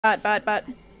Bot.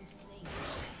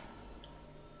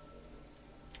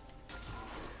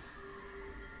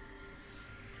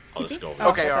 I'll just go over.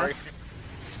 Okay, Ari.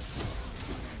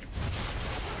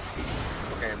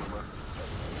 Okay, Mama.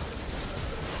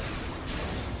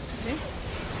 Okay.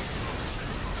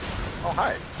 Oh,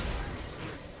 hi.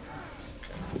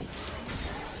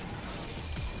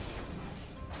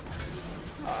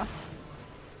 Aw.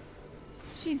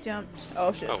 She jumped.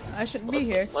 Oh shit. Oh, I shouldn't be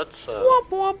here. Let's Womp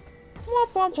womp.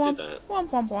 Womp womp let's do womp. that. Womp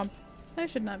womp womp. I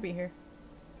should not be here.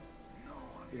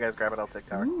 You guys grab it, I'll take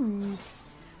tower. Ooh.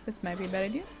 This might be a bad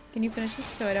idea. Can you finish this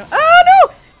so I don't— Oh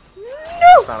no!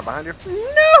 It's No! not behind you.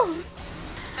 No!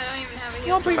 I don't even have a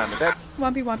heal. Wompy. Time is dead.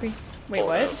 Wompy. Wait, Hold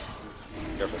what? out.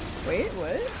 Careful. Wait,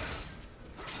 what?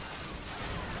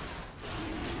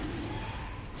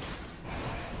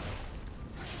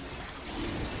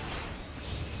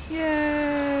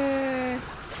 Yay!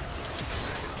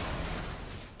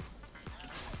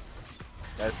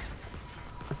 Guys.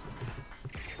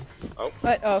 Oh.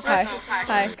 What? Oh, hi. Oh, hi.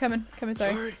 Hi, coming,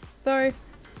 sorry. Sorry.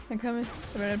 I'm coming.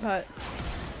 I'm in a pot.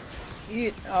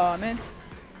 Eat. Oh, man.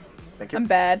 Thank you. I'm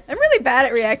bad. I'm really bad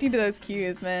at reacting to those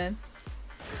cues, man.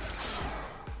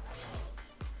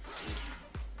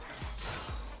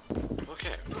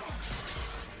 Okay.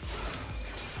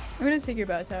 I'm gonna take your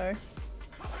bot tower.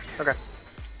 Okay.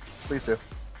 Please do.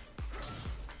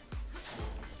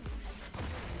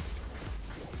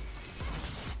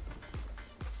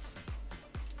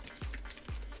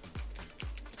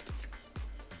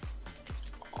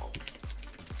 Oh.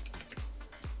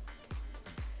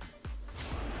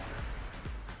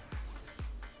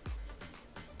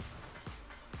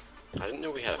 I didn't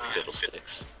know we had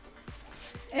fiddlesticks.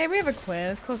 Hey, we have a Quinn.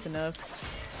 It's close enough.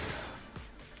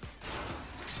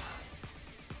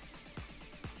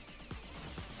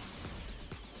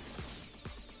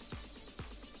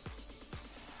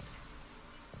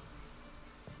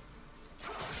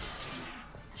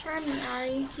 Try me,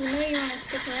 Ari. You know you want to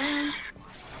stick around.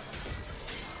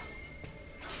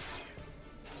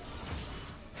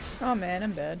 Oh man,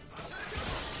 I'm bad.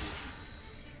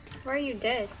 Why are you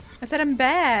dead? I said I'm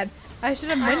bad. I should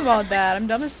have windwalled that. I'm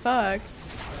dumb as fuck.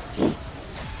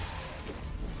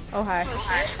 Oh hi.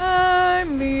 Oh, shit.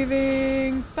 I'm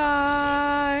leaving.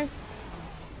 Bye.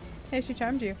 Hey, she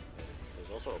charmed you. There's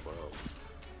also a brown.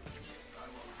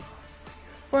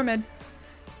 4 mid.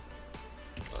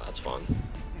 Oh, that's fun.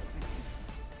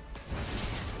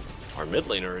 Our mid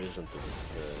laner isn't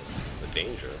the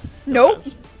danger. Nope.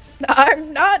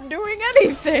 I'm not doing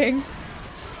anything.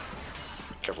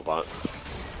 Careful, bot.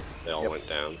 They all went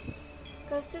down.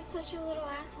 Ghost is such a little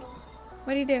asshole.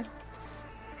 What do you do?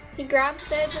 He grabs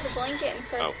the edge of the blanket and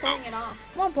starts Oh, pulling it off.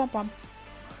 Womp womp womp.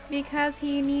 Because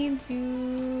he needs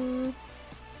you.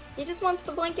 He just wants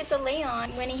the blanket to lay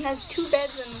on when he has 2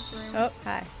 beds in this room. Oh,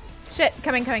 hi. Shit,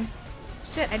 coming.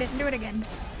 Shit, I didn't do it again.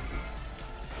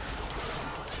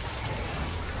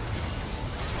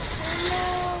 Oh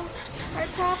no! Our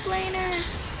top laner!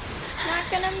 Not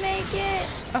gonna make it!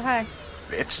 Oh, hi.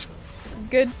 Bitch.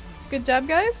 Good job,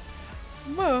 guys.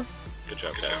 Whoa. Good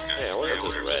job, guys. Hey, I wonder if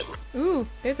there's red. Ooh,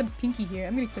 there's a pinky here.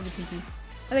 I'm gonna kill the pinky.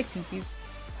 I like pinkies.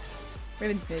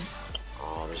 Raven's mid.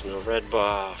 Oh, there's no red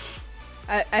buff.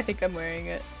 I think I'm wearing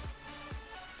it.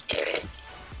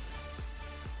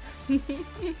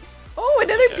 Oh,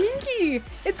 another pinky!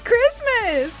 It's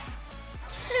Christmas!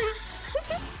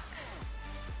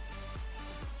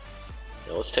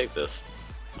 Yeah, let's take this.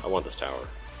 I want this tower.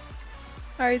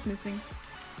 Ari's missing.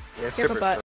 Yeah, Careful, Chipper's bot.